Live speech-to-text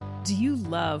Do you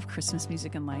love Christmas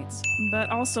music and lights, but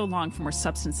also long for more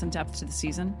substance and depth to the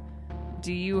season?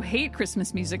 Do you hate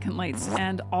Christmas music and lights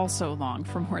and also long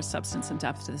for more substance and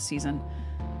depth to the season?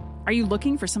 Are you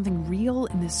looking for something real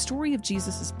in the story of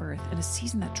Jesus' birth in a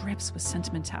season that drips with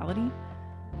sentimentality?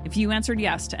 If you answered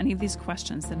yes to any of these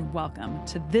questions, then welcome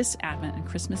to this Advent and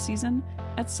Christmas season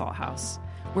at Salt House,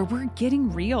 where we're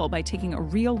getting real by taking a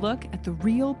real look at the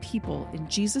real people in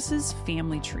Jesus'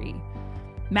 family tree.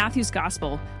 Matthew's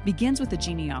gospel begins with a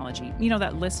genealogy,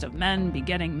 that list of men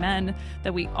begetting men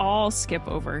that we all skip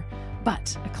over.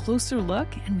 But a closer look,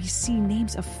 and we see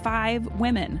names of 5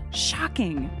 women.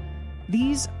 Shocking!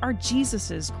 These are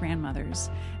Jesus's grandmothers,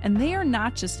 and they are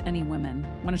not just any women.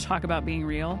 Want to talk about being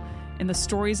real? In the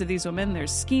stories of these women,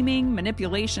 there's scheming,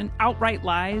 manipulation, outright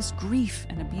lies, grief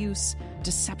and abuse,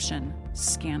 deception,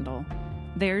 scandal.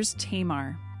 There's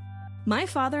Tamar. My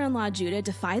father-in-law Judah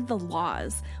defied the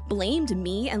laws, blamed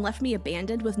me, and left me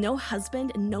abandoned with no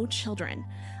husband and no children.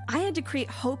 I had to create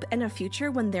hope and a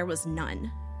future when there was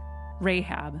none.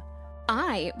 Rahab.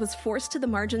 I was forced to the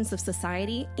margins of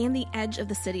society and the edge of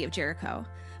the city of Jericho.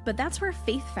 But that's where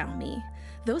faith found me.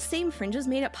 Those same fringes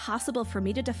made it possible for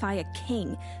me to defy a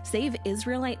king, save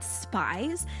Israelite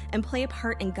spies, and play a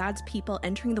part in God's people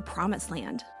entering the promised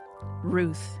land.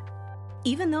 Ruth.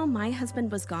 Even though my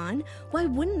husband was gone, why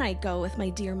wouldn't I go with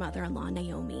my dear mother-in-law,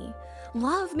 Naomi?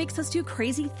 Love makes us do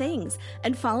crazy things,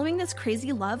 and following this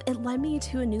crazy love, it led me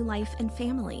to a new life and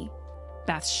family.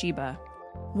 Bathsheba.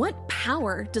 What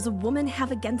power does a woman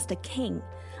have against a king?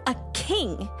 A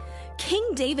king! King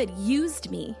David used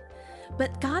me.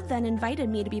 But God then invited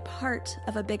me to be part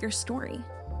of a bigger story.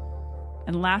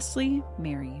 And lastly,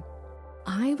 Mary.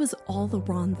 I was all the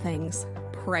wrong things.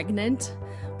 Pregnant,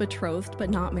 betrothed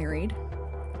but not married.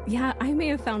 Yeah, I may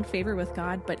have found favor with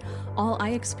God, but all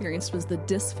I experienced was the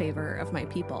disfavor of my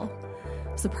people.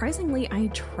 Surprisingly, I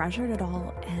treasured it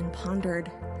all and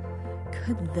pondered,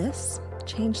 could this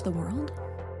change the world?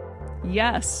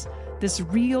 Yes, this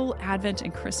real Advent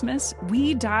and Christmas,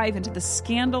 we dive into the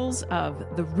scandals of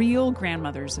the real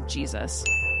grandmothers of Jesus,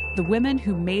 the women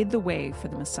who made the way for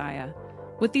the Messiah.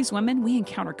 With these women, we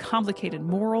encounter complicated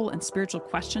moral and spiritual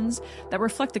questions that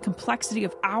reflect the complexity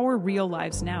of our real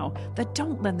lives now that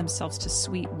don't lend themselves to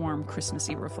sweet, warm,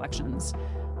 Christmassy reflections.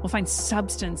 We'll find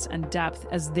substance and depth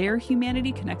as their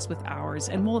humanity connects with ours,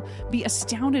 and we'll be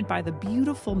astounded by the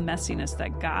beautiful messiness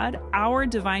that God, our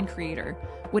divine creator,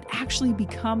 would actually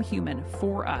become human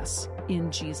for us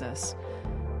in Jesus.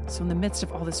 So in the midst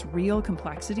of all this real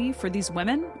complexity for these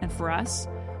women and for us,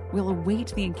 we'll await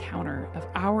the encounter of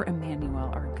our Emmanuel,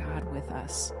 our God with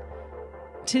us.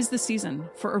 'Tis the season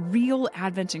for a real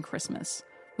Advent and Christmas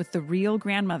with the real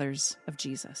grandmothers of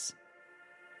Jesus.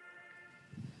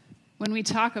 When we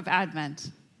talk of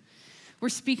Advent, we're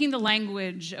speaking the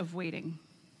language of waiting.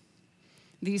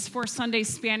 These 4 Sundays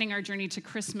spanning our journey to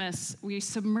Christmas, we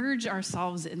submerge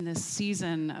ourselves in this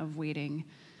season of waiting.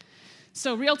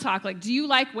 So real talk, do you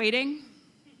like waiting?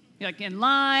 You're in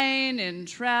line, in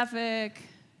traffic,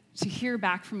 to hear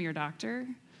back from your doctor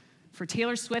for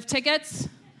Taylor Swift tickets?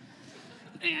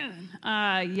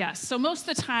 Yes. So most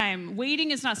of the time,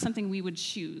 waiting is not something we would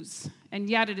choose, and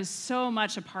yet it is so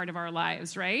much a part of our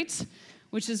lives, right?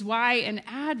 Which is why in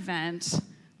Advent,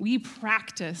 we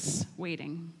practice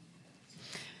waiting,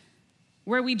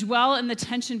 where we dwell in the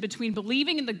tension between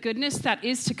believing in the goodness that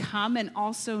is to come and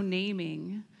also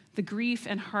naming the grief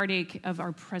and heartache of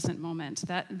our present moment.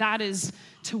 That is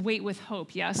to wait with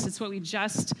hope. Yes, it's what we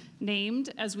just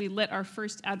named as we lit our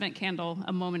first Advent candle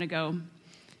a moment ago.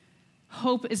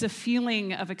 Hope is a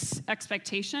feeling of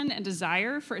expectation and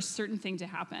desire for a certain thing to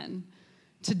happen,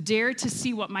 to dare to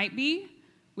see what might be,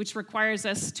 which requires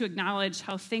us to acknowledge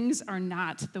how things are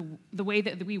not the way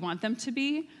that we want them to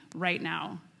be right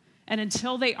now. And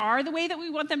until they are the way that we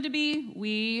want them to be,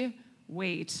 we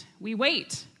wait. We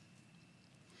wait.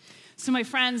 So my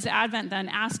friends, Advent then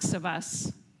asks of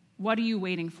us, what are you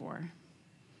waiting for?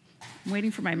 I'm waiting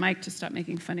for my mic to stop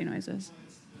making funny noises.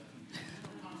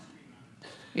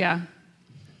 Yeah.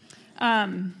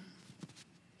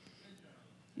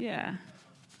 Yeah.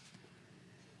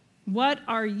 What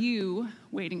are you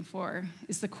waiting for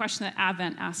is the question that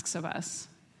Advent asks of us.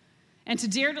 And to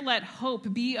dare to let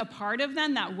hope be a part of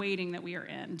then that waiting that we are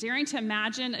in, daring to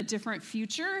imagine a different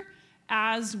future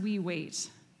as we wait.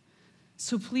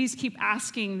 So please keep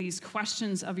asking these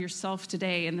questions of yourself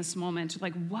today in this moment.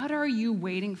 What are you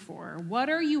waiting for? What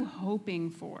are you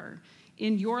hoping for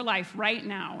in your life right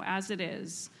now as it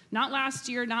is? Not last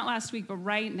year, not last week, but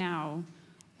right now.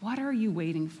 What are you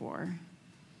waiting for?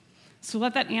 So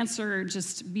let that answer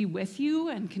just be with you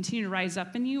and continue to rise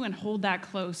up in you and hold that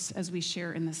close as we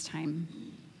share in this time.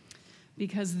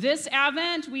 because this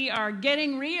Advent we are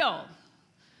getting real.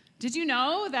 Did you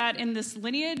know that in this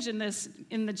lineage, in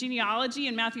the genealogy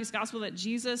in Matthew's gospel, that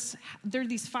there are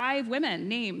these 5 women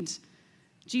named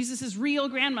Jesus' real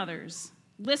grandmothers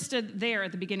listed there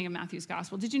at the beginning of Matthew's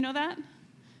gospel? Did you know that?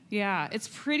 Yeah, it's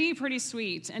pretty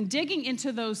sweet. And digging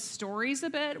into those stories a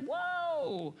bit,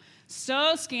 whoa,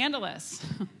 so scandalous.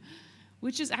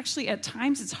 Which is actually, at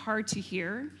times, it's hard to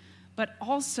hear, but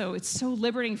also it's so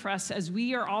liberating for us as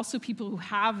we are also people who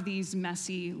have these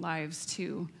messy lives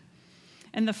too.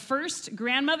 And the first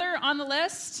grandmother on the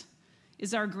list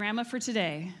is our grandma for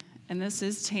today, and this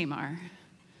is Tamar.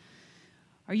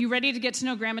 Are you ready to get to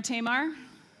know Grandma Tamar?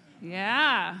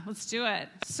 Yeah, let's do it.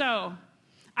 So,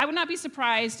 I would not be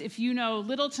surprised if you know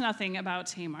little to nothing about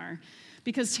Tamar,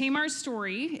 because Tamar's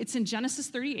story, it's in Genesis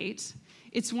 38.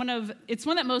 It's one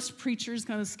that most preachers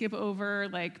kind of skip over,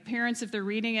 like parents, if they're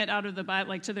reading it out of the Bible,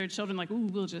 like to their children, like, ooh,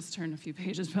 we'll just turn a few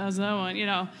pages past that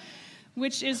one,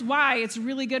 which is why it's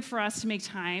really good for us to make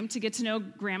time to get to know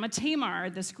Grandma Tamar,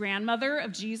 this grandmother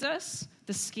of Jesus,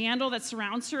 the scandal that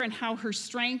surrounds her, and how her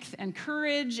strength and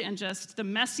courage and just the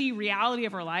messy reality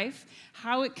of her life,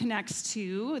 how it connects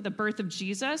to the birth of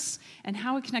Jesus, and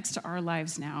how it connects to our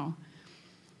lives now.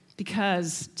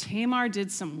 Because Tamar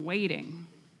did some waiting.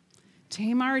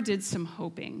 Tamar did some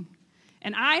hoping.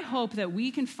 And I hope that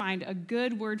we can find a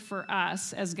good word for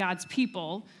us as God's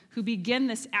people who begin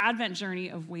this Advent journey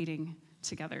of waiting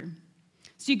together.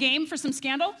 So you game for some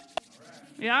scandal?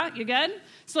 Yeah, you good?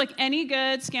 So like any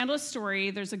good scandalous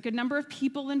story, there's a good number of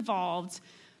people involved.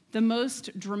 The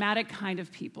most dramatic kind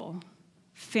of people,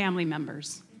 family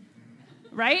members.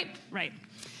 Right? Right.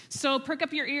 So perk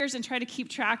up your ears and try to keep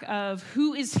track of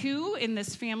who is who in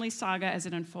this family saga as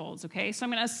it unfolds, okay? So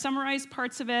I'm going to summarize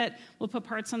parts of it. We'll put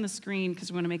parts on the screen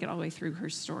because we want to make it all the way through her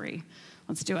story.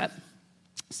 Let's do it.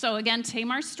 So again,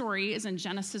 Tamar's story is in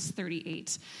Genesis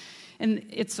 38. And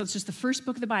it's just the first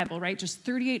book of the Bible, right? Just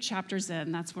 38 chapters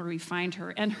in, that's where we find her.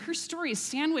 And her story is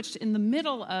sandwiched in the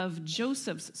middle of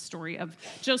Joseph's story, of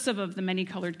Joseph of the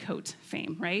many-colored coat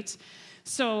fame, right?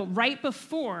 So right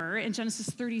before, in Genesis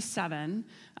 37,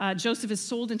 Joseph is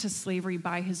sold into slavery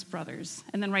by his brothers.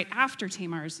 And then right after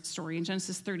Tamar's story, in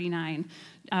Genesis 39,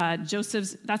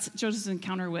 that's Joseph's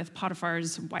encounter with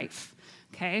Potiphar's wife.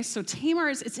 Okay, so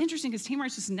it's interesting because Tamar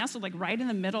is just nestled like right in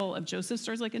the middle of Joseph's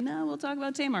stories, like, and now we'll talk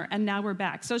about Tamar, and now we're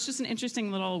back. So it's just an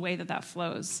interesting little way that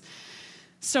flows.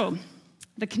 So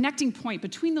the connecting point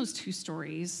between those two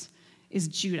stories is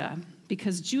Judah,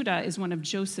 because Judah is one of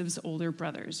Joseph's older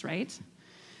brothers, right?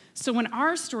 So when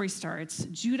our story starts,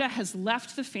 Judah has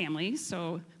left the family,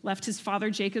 so left his father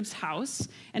Jacob's house,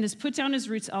 and has put down his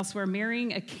roots elsewhere,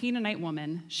 marrying a Canaanite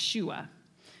woman, Shua,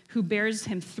 who bears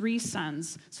him 3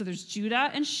 sons. So there's Judah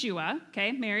and Shua,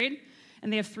 okay, married,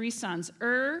 and they have 3 sons,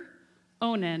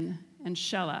 Onan, and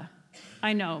Shelah.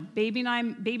 I know, baby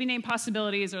name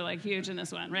possibilities are like huge in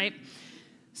this one, right?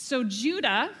 So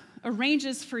Judah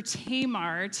arranges for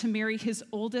Tamar to marry his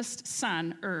oldest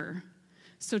son,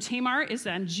 So Tamar is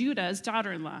then Judah's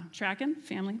daughter-in-law. Tracking?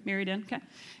 Family, married in, okay?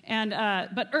 And,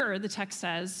 but the text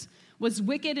says, was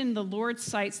wicked in the Lord's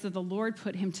sight, so the Lord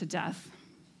put him to death.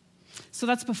 So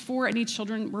that's before any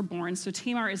children were born. So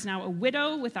Tamar is now a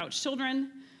widow without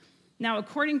children. Now,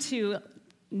 according to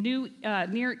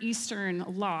Near Eastern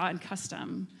law and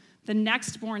custom, the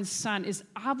next born son is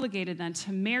obligated then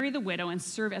to marry the widow and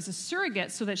serve as a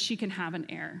surrogate so that she can have an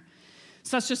heir.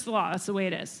 So that's just the law. That's the way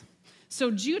it is.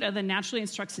 So Judah then naturally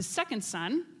instructs his second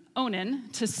son, Onan,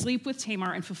 to sleep with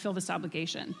Tamar and fulfill this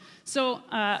obligation. So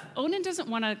Onan doesn't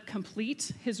want to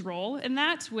complete his role in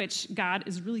that, which God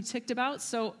is really ticked about.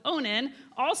 So Onan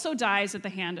also dies at the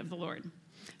hand of the Lord.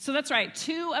 So that's right.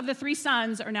 2 of the 3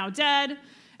 sons are now dead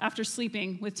after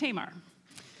sleeping with Tamar.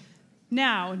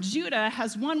 Now, Judah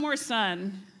has one more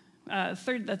son,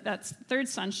 that's third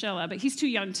son, Shelah, but he's too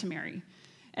young to marry.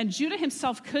 And Judah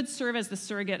himself could serve as the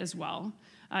surrogate as well.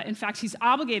 In fact, he's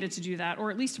obligated to do that, or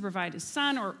at least to provide his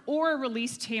son, or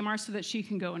release Tamar so that she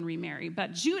can go and remarry.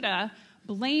 But Judah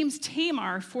blames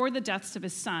Tamar for the deaths of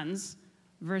his sons,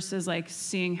 versus like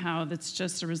seeing how that's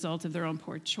just a result of their own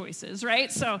poor choices,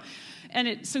 right? So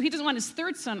he doesn't want his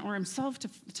third son or himself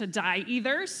to die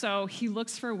either, so he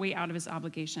looks for a way out of his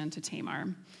obligation to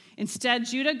Tamar. Instead,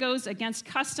 Judah goes against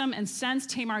custom and sends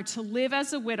Tamar to live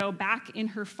as a widow back in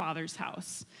her father's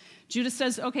house. Judah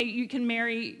says, okay, you can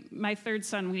marry my third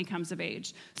son when he comes of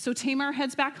age. So Tamar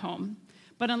heads back home,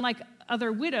 but unlike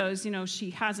other widows, he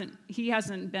hasn't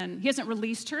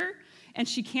released her, and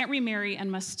she can't remarry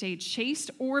and must stay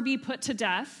chaste or be put to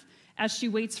death as she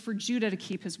waits for Judah to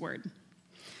keep his word.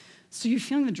 So you're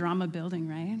feeling the drama building,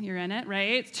 right? You're in it,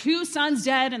 right? 2 sons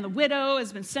dead, and the widow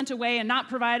has been sent away and not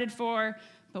provided for,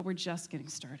 but we're just getting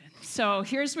started. So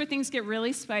here's where things get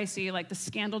really spicy, like the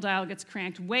scandal dial gets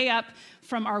cranked way up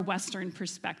from our Western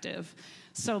perspective.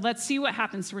 So let's see what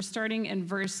happens. We're starting in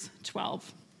verse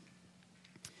 12.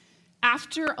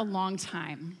 After a long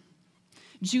time,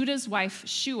 Judah's wife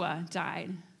Shua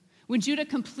died. When Judah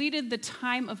completed the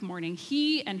time of mourning,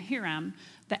 he and Hiram,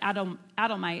 the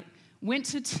Adullamite, went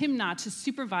to Timnah to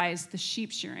supervise the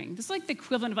sheep shearing. This is like the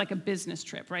equivalent of like a business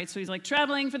trip, right? So he's like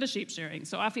traveling for the sheep shearing,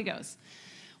 so off he goes.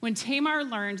 When Tamar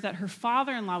learned that her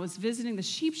father-in-law was visiting the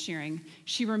sheep shearing,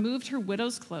 she removed her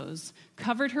widow's clothes,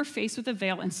 covered her face with a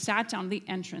veil, and sat down at the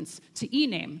entrance to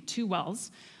Enaim, 2 wells,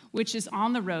 which is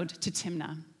on the road to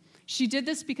Timnah. She did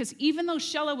this because even though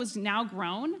Shelah was now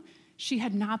grown, she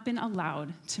had not been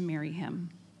allowed to marry him.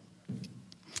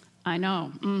 I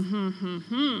know.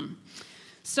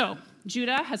 So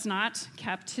Judah has not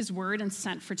kept his word and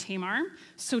sent for Tamar.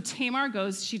 So Tamar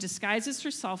goes, she disguises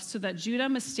herself so that Judah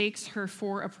mistakes her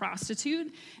for a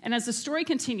prostitute. And as the story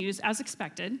continues, as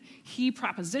expected, he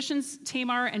propositions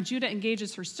Tamar, and Judah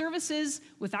engages her services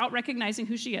without recognizing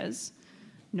who she is.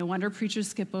 No wonder preachers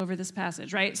skip over this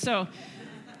passage, right? So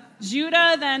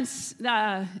Judah then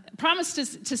promised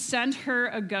to send her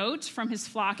a goat from his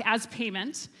flock as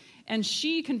payment, and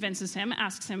she convinces him,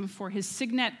 asks him for his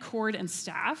signet cord and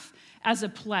staff as a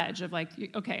pledge of like,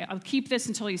 okay, I'll keep this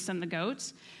until you send the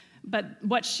goat. But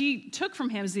what she took from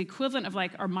him is the equivalent of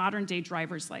like our modern day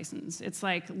driver's license. It's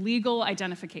like legal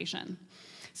identification.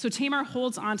 So Tamar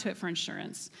holds onto it for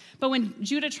insurance. But when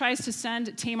Judah tries to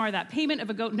send Tamar that payment of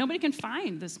a goat, nobody can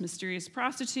find this mysterious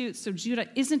prostitute, so Judah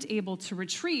isn't able to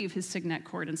retrieve his signet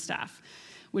cord and staff,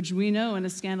 which we know in a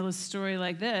scandalous story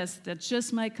like this, that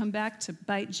just might come back to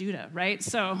bite Judah, right?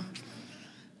 So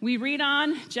we read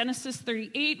on Genesis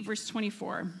 38, verse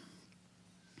 24.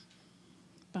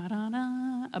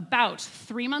 About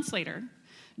 3 months later,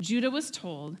 Judah was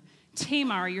told,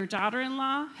 Tamar, your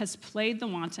daughter-in-law, has played the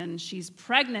wanton. She's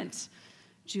pregnant.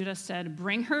 Judah said,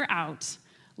 bring her out.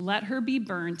 Let her be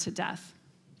burned to death.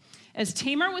 As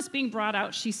Tamar was being brought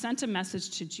out, she sent a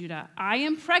message to Judah. I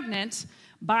am pregnant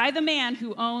by the man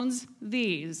who owns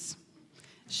these.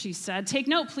 She said, take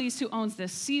note, please, who owns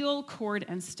this seal, cord,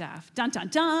 and staff. Dun, dun,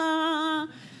 dun.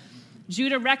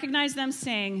 Judah recognized them,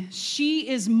 saying, she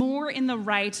is more in the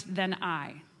right than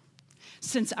I.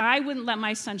 Since I wouldn't let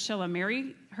my son Shelah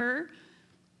marry her,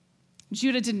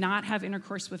 Judah did not have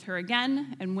intercourse with her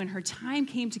again, and when her time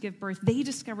came to give birth, they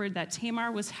discovered that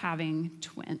Tamar was having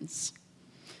twins.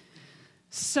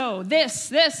 So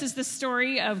this is the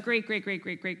story of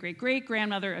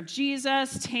great-great-great-great-great-great-great-grandmother of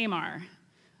Jesus, Tamar.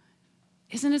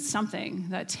 Isn't it something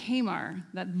that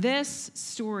this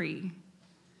story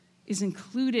is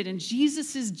included in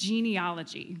Jesus'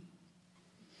 genealogy?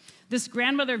 This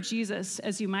grandmother of Jesus,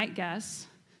 as you might guess,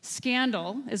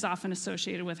 scandal is often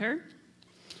associated with her.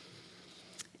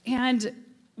 And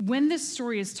when this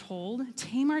story is told,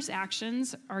 Tamar's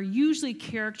actions are usually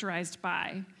characterized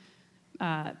by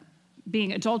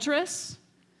being adulterous,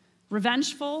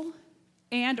 revengeful,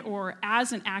 and or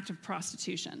as an act of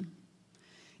prostitution.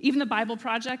 Even the Bible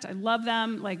Project, I love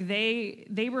them, like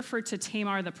they refer to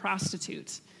Tamar the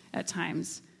prostitute at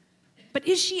times. But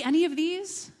is she any of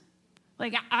these?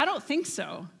 Like, I don't think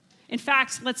so. In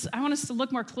fact, I want us to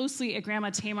look more closely at Grandma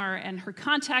Tamar and her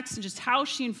context and just how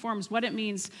she informs what it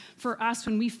means for us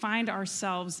when we find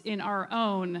ourselves in our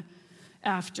own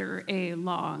after a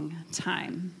long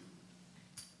time.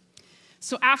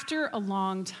 So after a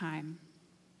long time,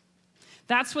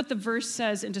 that's what the verse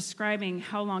says in describing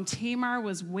how long Tamar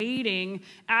was waiting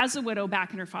as a widow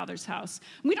back in her father's house.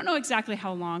 We don't know exactly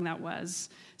how long that was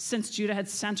since Judah had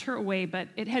sent her away, but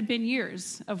it had been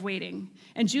years of waiting.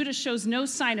 And Judah shows no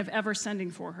sign of ever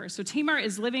sending for her. So Tamar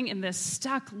is living in this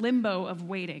stuck limbo of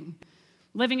waiting,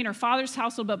 living in her father's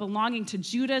household but belonging to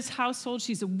Judah's household.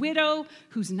 She's a widow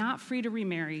who's not free to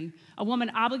remarry, a woman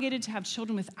obligated to have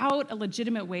children without a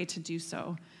legitimate way to do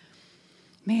so.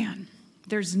 Man,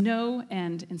 there's no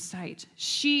end in sight.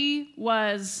 She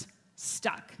was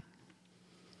stuck.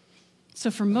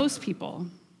 So for most people,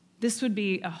 this would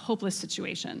be a hopeless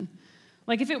situation.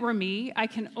 Like if it were me, I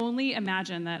can only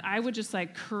imagine that I would just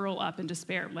like curl up in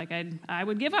despair. Like I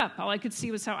would give up. All I could see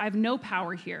was how I have no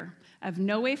power here. I have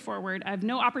no way forward. I have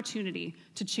no opportunity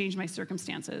to change my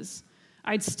circumstances.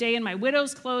 I'd stay in my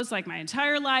widow's clothes like my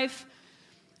entire life.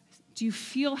 Do you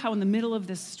feel how in the middle of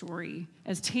this story,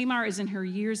 as Tamar is in her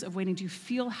years of waiting, do you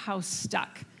feel how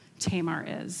stuck Tamar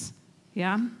is?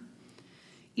 Yeah?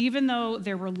 Even though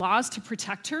there were laws to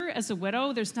protect her as a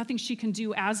widow, there's nothing she can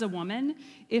do as a woman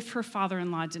if her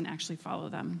father-in-law didn't actually follow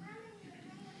them.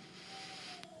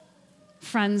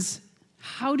 Friends,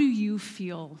 how do you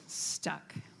feel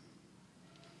stuck?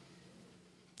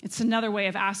 It's another way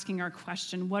of asking our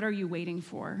question, what are you waiting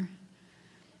for?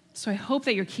 So I hope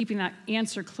that you're keeping that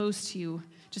answer close to you.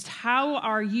 Just how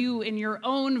are you in your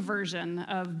own version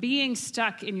of being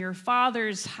stuck in your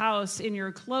Father's house, in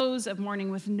your clothes of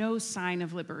mourning with no sign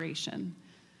of liberation?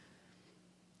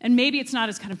 And maybe it's not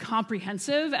as kind of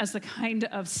comprehensive as the kind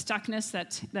of stuckness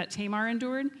that Tamar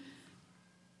endured,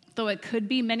 though it could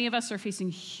be. Many of us are facing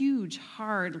huge,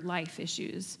 hard life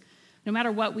issues. No matter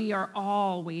what, we are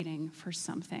all waiting for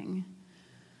something.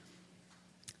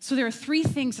 So there are three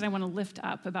things that I want to lift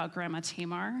up about Grandma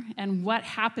Tamar and what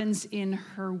happens in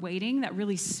her waiting that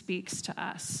really speaks to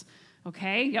us.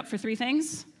 Okay, you up for three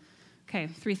things? Okay,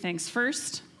 three things.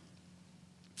 First,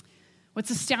 what's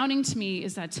astounding to me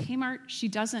is that Tamar, she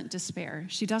doesn't despair.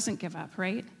 She doesn't give up,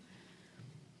 right?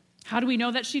 How do we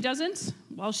know that she doesn't?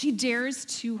 Well, she dares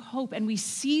to hope, and we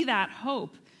see that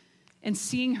hope in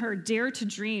seeing her dare to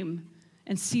dream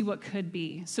and see what could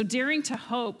be. So daring to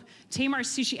hope, Tamar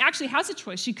sees she actually has a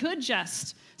choice. She could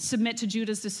just submit to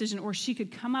Judah's decision, or she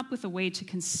could come up with a way to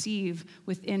conceive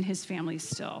within his family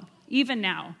still, even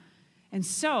now. And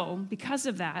so, because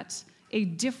of that, a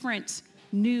different,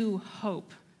 new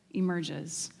hope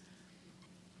emerges.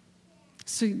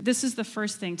 So this is the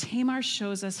first thing. Tamar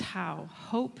shows us how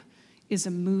hope is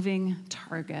a moving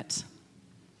target.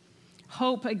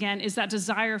 Hope, again, is that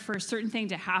desire for a certain thing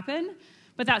to happen,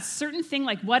 but that certain thing,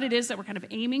 like what it is that we're kind of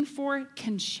aiming for,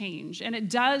 can change. And it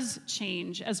does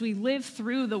change as we live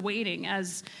through the waiting,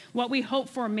 as what we hope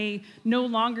for may no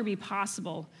longer be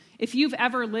possible. If you've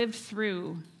ever lived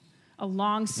through a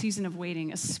long season of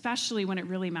waiting, especially when it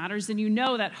really matters, then you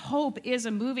know that hope is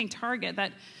a moving target.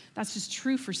 That's just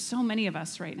true for so many of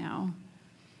us right now.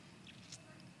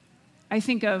 I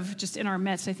think of, just in our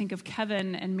midst, I think of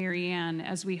Kevin and Marianne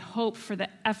as we hope for the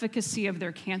efficacy of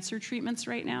their cancer treatments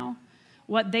right now.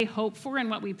 What they hope for and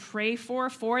what we pray for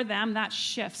them, that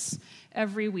shifts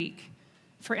every week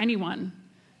for anyone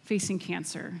facing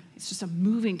cancer. It's just a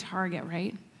moving target,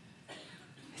 right?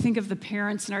 I think of the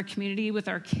parents in our community with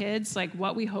our kids, like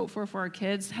what we hope for our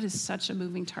kids, that is such a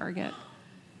moving target.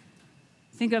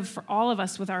 Think of for all of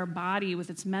us with our body,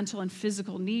 with its mental and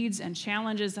physical needs and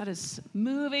challenges, that is a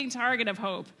moving target of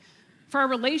hope. For our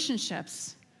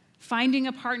relationships, finding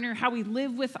a partner, how we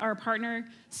live with our partner,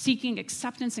 seeking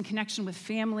acceptance and connection with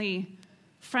family,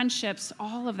 friendships,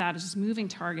 all of that is just moving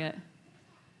target.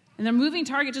 And the moving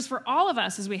target just for all of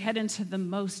us as we head into the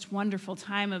most wonderful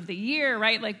time of the year,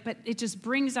 right? But it just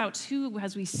brings out too,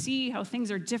 as we see how things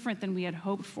are different than we had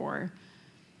hoped for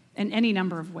in any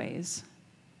number of ways.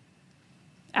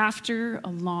 After a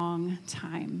long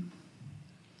time.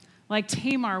 Like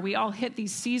Tamar, we all hit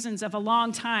these seasons of a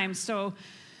long time, so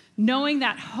knowing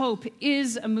that hope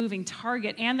is a moving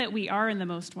target and that we are in the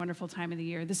most wonderful time of the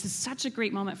year, this is such a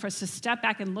great moment for us to step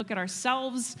back and look at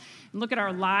ourselves and look at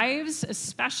our lives,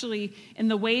 especially in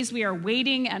the ways we are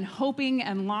waiting and hoping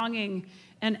and longing,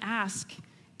 and ask,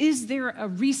 is there a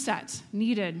reset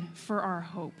needed for our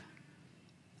hope?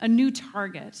 A new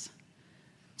target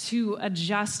to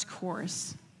adjust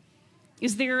course?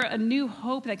 Is there a new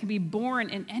hope that can be born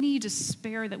in any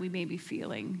despair that we may be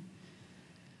feeling?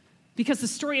 Because the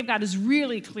story of God is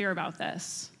really clear about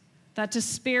this, that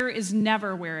despair is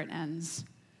never where it ends.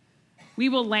 We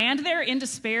will land there in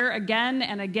despair again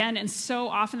and again, and so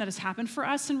often that has happened for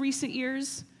us in recent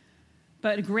years.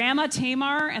 But Grandma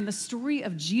Tamar and the story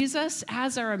of Jesus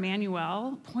as our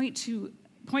Emmanuel point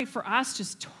for us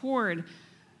just toward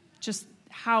just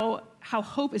how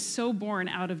hope is so born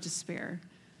out of despair,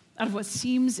 out of what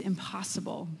seems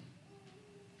impossible.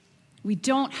 We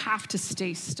don't have to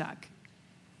stay stuck.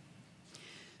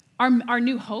 Our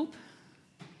new hope,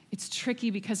 it's tricky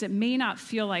because it may not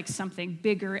feel like something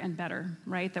bigger and better,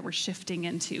 right, that we're shifting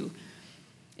into.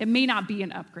 It may not be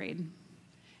an upgrade.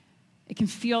 It can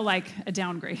feel like a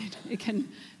downgrade. It can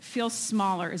feel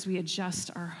smaller as we adjust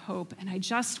our hope. And I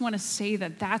just want to say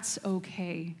that that's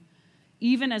okay.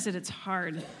 Even as it's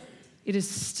hard, it is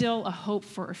still a hope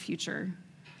for a future.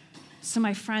 So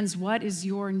my friends, what is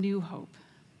your new hope?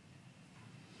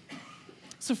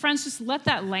 So friends, just let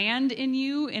that land in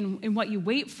you, in what you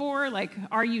wait for. Like,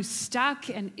 are you stuck?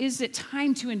 And is it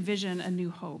time to envision a new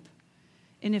hope?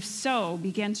 And if so,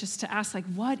 begin just to ask, like,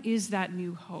 what is that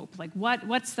new hope? Like,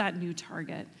 what's that new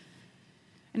target?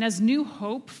 And as new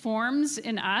hope forms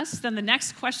in us, then the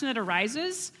next question that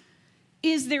arises,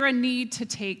 is there a need to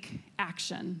take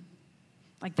action?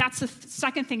 Like, that's the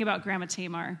second thing about Grandma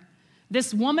Tamar.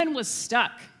 This woman was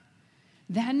stuck.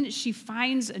 Then she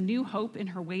finds a new hope in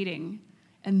her waiting.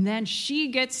 And then she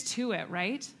gets to it,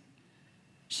 right?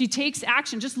 She takes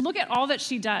action. Just look at all that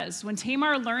she does. When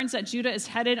Tamar learns that Judah is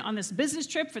headed on this business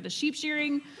trip for the sheep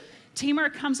shearing, Tamar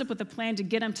comes up with a plan to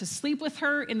get him to sleep with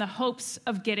her in the hopes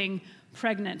of getting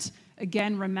pregnant.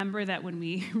 Again, remember that when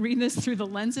we read this through the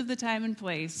lens of the time and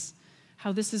place,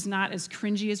 how this is not as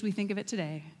cringy as we think of it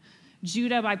today.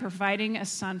 Judah, by providing a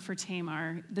son for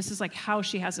Tamar, this is like how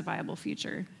she has a viable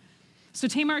future. So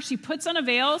Tamar, she puts on a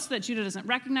veil so that Judah doesn't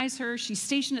recognize her. She's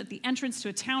stationed at the entrance to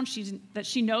a town that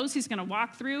she knows he's going to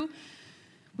walk through.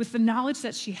 With the knowledge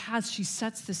that she has, she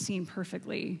sets the scene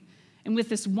perfectly. And with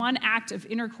this one act of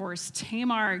intercourse,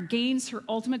 Tamar gains her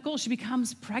ultimate goal. She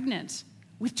becomes pregnant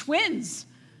with twins.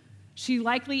 She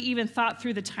likely even thought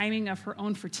through the timing of her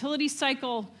own fertility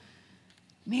cycle.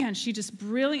 Man, she just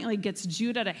brilliantly gets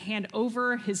Judah to hand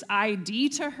over his ID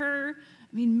to her.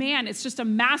 I mean, man, it's just a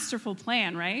masterful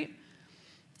plan, right?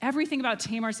 Everything about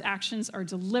Tamar's actions are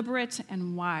deliberate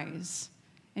and wise.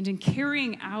 And in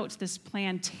carrying out this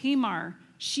plan, Tamar,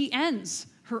 she ends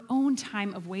her own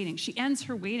time of waiting. She ends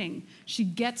her waiting. She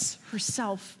gets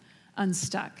herself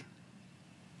unstuck.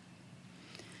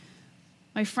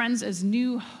 My friends, as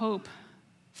new hope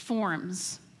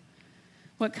forms,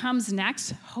 what comes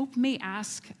next, hope may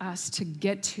ask us to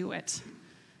get to it,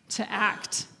 to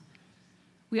act.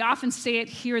 We often say it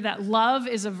here that love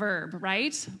is a verb,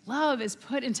 right? Love is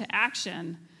put into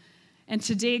action. And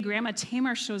today, Grandma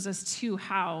Tamar shows us too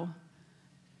how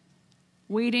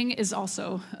waiting is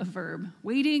also a verb.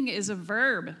 Waiting is a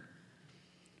verb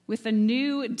with a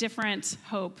new, different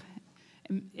hope.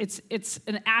 It's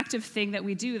an active thing that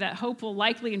we do, that hope will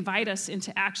likely invite us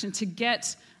into action to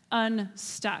get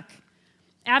unstuck.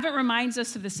 Advent reminds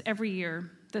us of this every year.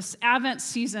 This Advent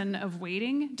season of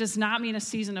waiting does not mean a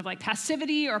season of like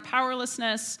passivity or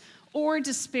powerlessness or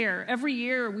despair. Every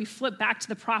year we flip back to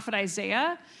the prophet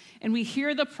Isaiah and we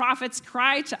hear the prophets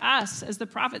cry to us as the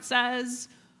prophet says,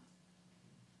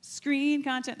 screen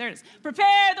content, there it is,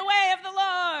 prepare the way of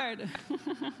the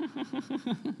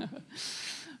Lord.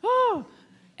 Oh,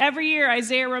 every year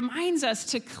Isaiah reminds us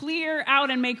to clear out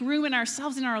and make room in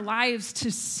ourselves and our lives to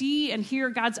see and hear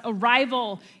God's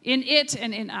arrival in it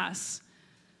and in us.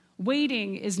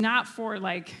 Waiting is not for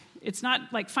it's not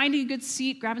like finding a good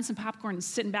seat, grabbing some popcorn and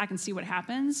sitting back and see what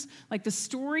happens. Like the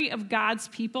story of God's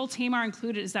people, Tamar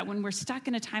included, is that when we're stuck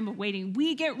in a time of waiting,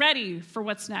 we get ready for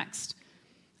what's next.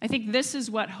 I think this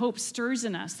is what hope stirs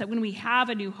in us, that when we have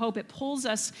a new hope, it pulls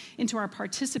us into our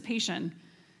participation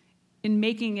in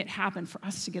making it happen for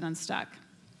us to get unstuck.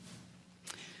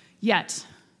 Yet,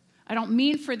 I don't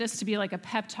mean for this to be like a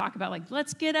pep talk about like,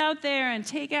 let's get out there and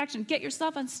take action, get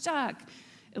yourself unstuck.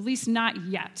 At least not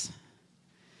yet,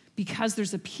 because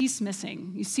there's a piece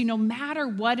missing. You see, no matter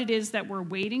what it is that we're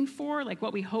waiting for, like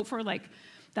what we hope for, like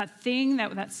that thing,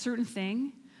 that certain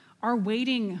thing, our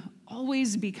waiting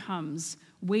always becomes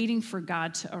waiting for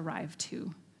God to arrive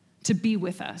to be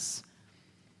with us.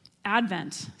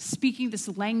 Advent, speaking this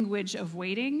language of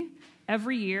waiting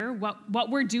every year, what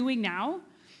we're doing now,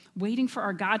 waiting for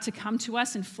our God to come to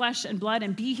us in flesh and blood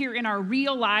and be here in our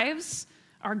real lives,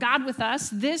 our God with us,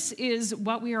 this is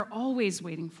what we are always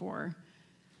waiting for.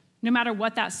 No matter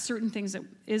what that certain thing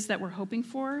is that we're hoping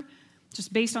for,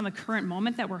 just based on the current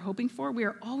moment that we're hoping for, we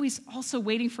are always also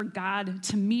waiting for God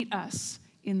to meet us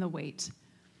in the wait.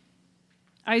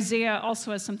 Isaiah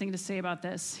also has something to say about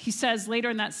this. He says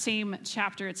later in that same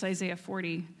chapter, it's Isaiah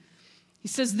 40, he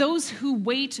says, those who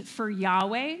wait for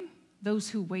Yahweh, those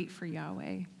who wait for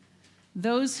Yahweh,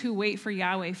 those who wait for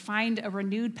Yahweh find a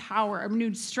renewed power, a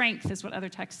renewed strength is what other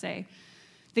texts say.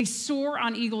 They soar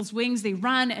on eagle's wings. They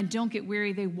run and don't get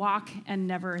weary. They walk and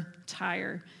never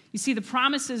tire. You see, the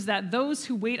promise is that those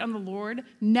who wait on the Lord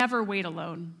never wait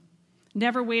alone,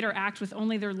 never wait or act with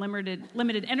only their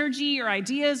limited energy or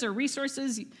ideas or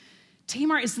resources.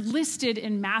 Tamar is listed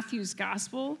in Matthew's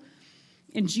gospel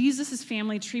in Jesus'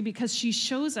 family tree because she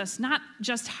shows us not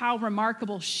just how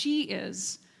remarkable she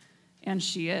is, and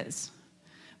she is,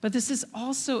 but this is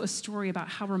also a story about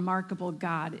how remarkable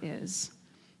God is.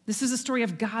 This is a story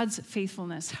of God's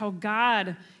faithfulness, how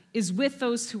God is with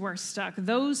those who are stuck,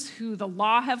 those who the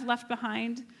law have left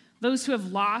behind, those who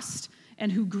have lost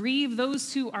and who grieve,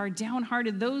 those who are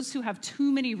downhearted, those who have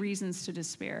too many reasons to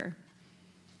despair.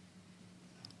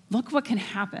 Look what can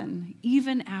happen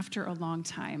even after a long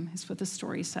time, is what the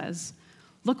story says.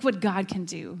 Look what God can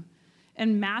do.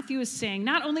 And Matthew is saying,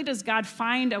 not only does God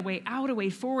find a way out, a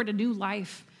way forward, a new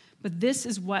life, but this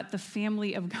is what the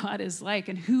family of God is like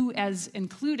and who is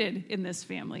included in this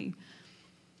family.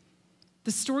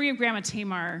 The story of Grandma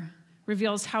Tamar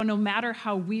reveals how no matter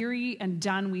how weary and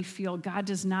done we feel, God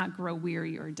does not grow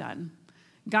weary or done.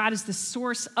 God is the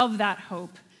source of that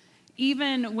hope,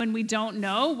 even when we don't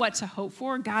know what to hope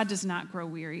for, God does not grow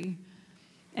weary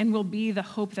and will be the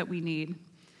hope that we need.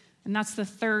 And that's the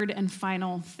third and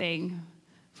final thing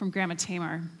from Grandma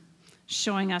Tamar,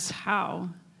 showing us how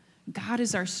God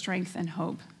is our strength and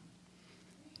hope.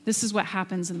 This is what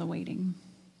happens in the waiting.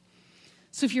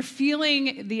 So if you're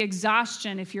feeling the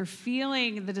exhaustion, if you're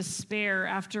feeling the despair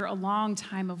after a long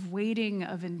time of waiting,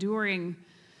 of enduring,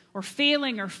 or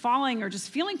failing or falling, or just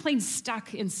feeling plain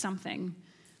stuck in something,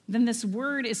 then this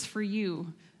word is for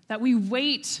you, that we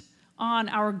wait on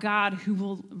our God who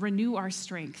will renew our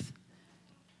strength.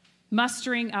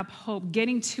 Mustering up hope,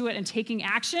 getting to it and taking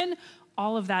action,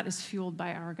 all of that is fueled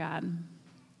by our God.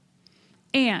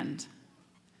 And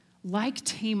like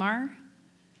Tamar,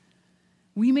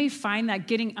 we may find that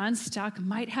getting unstuck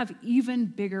might have even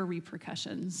bigger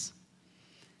repercussions.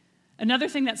 Another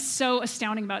thing that's so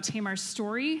astounding about Tamar's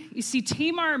story, you see,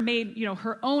 Tamar made,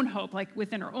 her own hope, like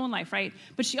within her own life, right?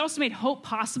 But she also made hope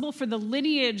possible for the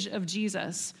lineage of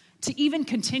Jesus to even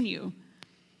continue.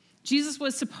 Jesus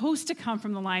was supposed to come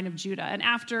from the line of Judah, and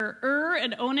after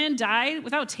and Onan died,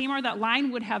 without Tamar, that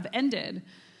line would have ended.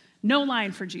 No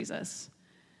line for Jesus.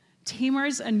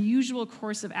 Tamar's unusual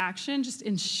course of action just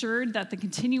ensured that the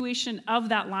continuation of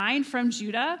that line from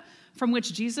Judah, from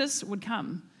which Jesus would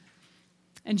come.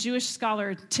 And Jewish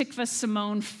scholar Tikva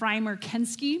Simone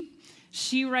Frymer-Kensky,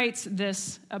 she writes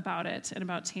this about it and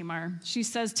about Tamar. She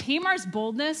says, Tamar's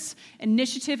boldness,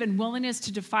 initiative, and willingness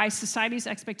to defy society's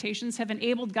expectations have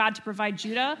enabled God to provide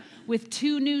Judah with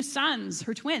 2 new sons,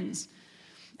 her twins,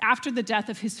 after the death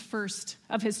of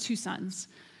his 2 sons.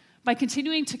 By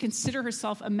continuing to consider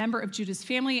herself a member of Judah's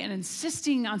family and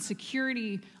insisting on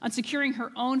securing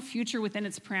her own future within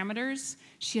its parameters,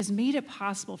 she has made it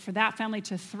possible for that family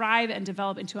to thrive and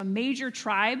develop into a major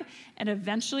tribe and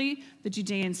eventually the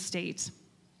Judean state.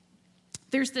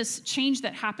 There's this change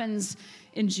that happens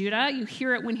in Judah. You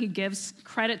hear it when he gives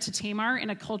credit to Tamar in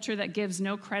a culture that gives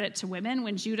no credit to women,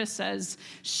 when Judah says,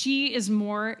 she is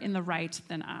more in the right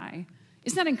than I.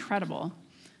 Isn't that incredible?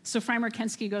 So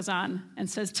Frymer-Kensky goes on and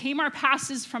says, Tamar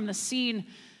passes from the scene,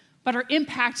 but her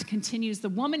impact continues. The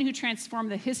woman who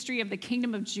transformed the history of the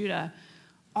kingdom of Judah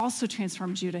also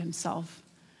transformed Judah himself.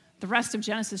 The rest of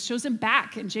Genesis shows him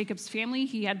back in Jacob's family.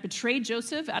 He had betrayed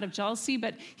Joseph out of jealousy,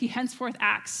 but he henceforth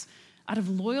acts out of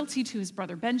loyalty to his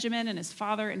brother Benjamin and his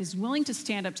father, and is willing to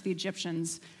stand up to the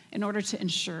Egyptians in order to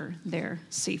ensure their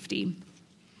safety.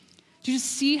 Do you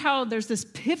see how there's this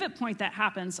pivot point that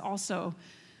happens also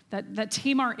that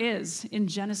Tamar is in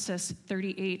Genesis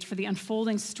 38 for the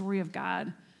unfolding story of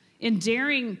God? In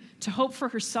daring to hope for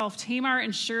herself, Tamar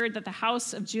ensured that the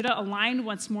house of Judah aligned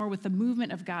once more with the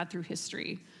movement of God through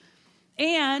history.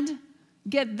 And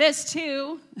get this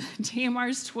too,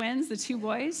 Tamar's twins, the 2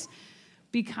 boys,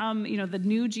 become, the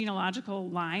new genealogical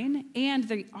line, and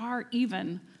they are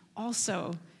even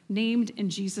also named in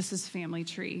Jesus' family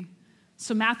tree.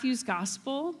 So Matthew's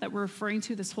gospel that we're referring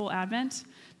to this whole Advent,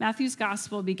 Matthew's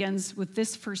gospel begins with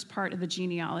this first part of the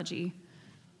genealogy,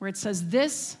 where it says,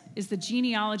 this is the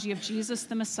genealogy of Jesus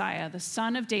the Messiah, the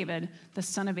son of David, the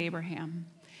son of Abraham.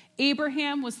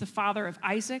 Abraham was the father of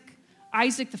Isaac,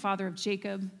 Isaac the father of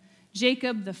Jacob,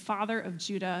 Jacob the father of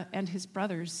Judah and his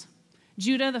brothers,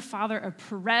 Judah the father of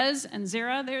Perez and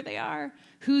Zerah, there they are,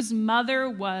 whose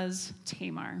mother was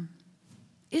Tamar.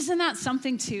 Isn't that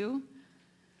something too?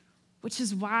 Which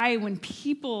is why when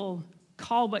people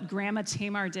call what Grandma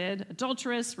Tamar did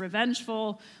adulterous,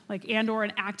 revengeful, and/or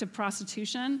an act of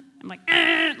prostitution, I'm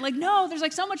like, no,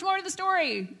 there's so much more to the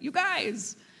story. You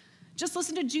guys, just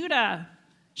listen to Judah.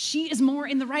 She is more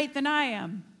in the right than I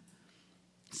am.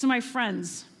 So my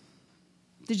friends,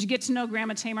 did you get to know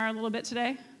Grandma Tamar a little bit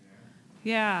today?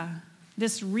 Yeah,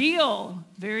 this real,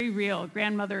 very real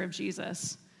grandmother of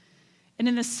Jesus. And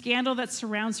in the scandal that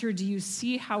surrounds her, do you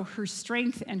see how her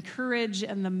strength and courage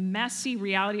and the messy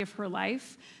reality of her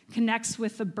life connects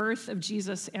with the birth of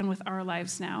Jesus and with our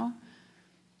lives now?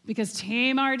 Because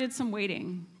Tamar did some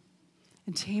waiting,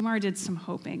 and Tamar did some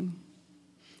hoping.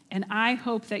 And I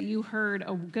hope that you heard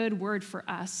a good word for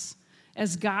us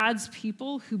as God's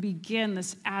people who begin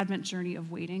this Advent journey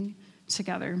of waiting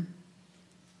together.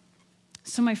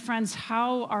 So my friends,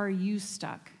 how are you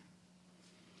stuck?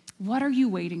 What are you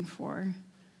waiting for?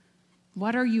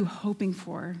 What are you hoping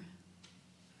for?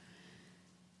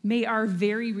 May our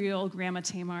very real Grandma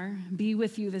Tamar be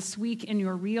with you this week in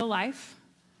your real life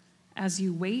as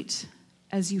you wait,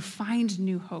 as you find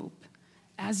new hope,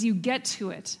 as you get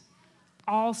to it,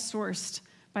 all sourced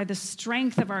by the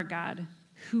strength of our God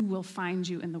who will find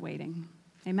you in the waiting.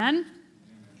 Amen?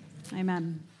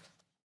 Amen.